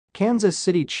Kansas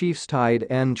City Chiefs tight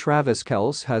end Travis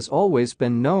Kelce has always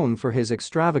been known for his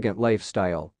extravagant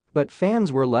lifestyle, but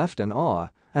fans were left in awe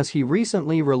as he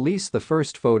recently released the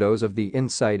first photos of the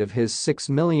inside of his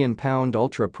 £6 million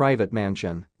ultra-private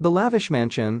mansion. The Lavish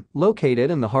mansion,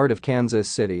 located in the heart of Kansas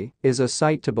City, is a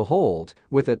sight to behold,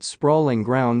 with its sprawling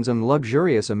grounds and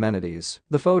luxurious amenities.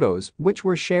 The photos, which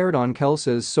were shared on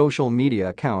Kelce's social media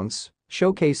accounts,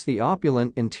 showcase the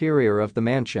opulent interior of the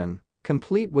mansion,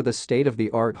 complete with a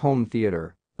state-of-the-art home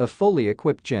theater, a fully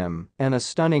equipped gym, and a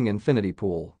stunning infinity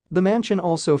pool. The mansion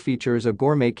also features a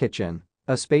gourmet kitchen,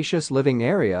 a spacious living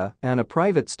area, and a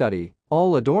private study,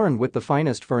 all adorned with the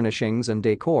finest furnishings and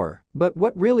decor. But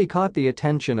what really caught the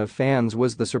attention of fans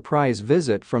was the surprise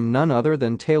visit from none other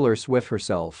than Taylor Swift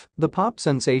herself. The pop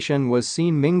sensation was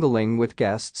seen mingling with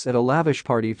guests at a lavish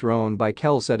party thrown by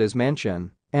Kelce at his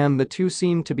mansion, and the two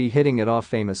seemed to be hitting it off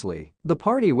famously. The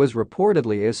party was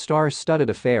reportedly a star-studded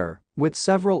affair, with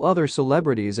several other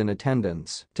celebrities in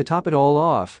attendance. To top it all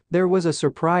off, there was a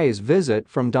surprise visit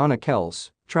from Donna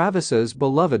Kelce, Travis's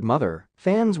beloved mother.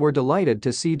 Fans were delighted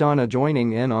to see Donna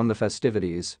joining in on the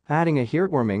festivities, adding a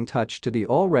heartwarming touch to the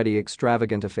already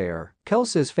extravagant affair.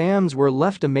 Kelce's fans were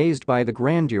left amazed by the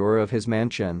grandeur of his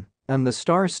mansion and the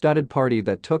star-studded party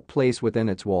that took place within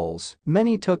its walls.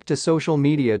 Many took to social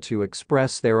media to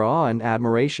express their awe and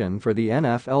admiration for the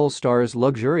NFL star's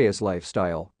luxurious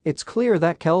lifestyle. It's clear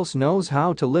that Kelce knows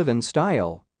how to live in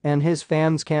style, and his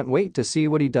fans can't wait to see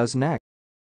what he does next.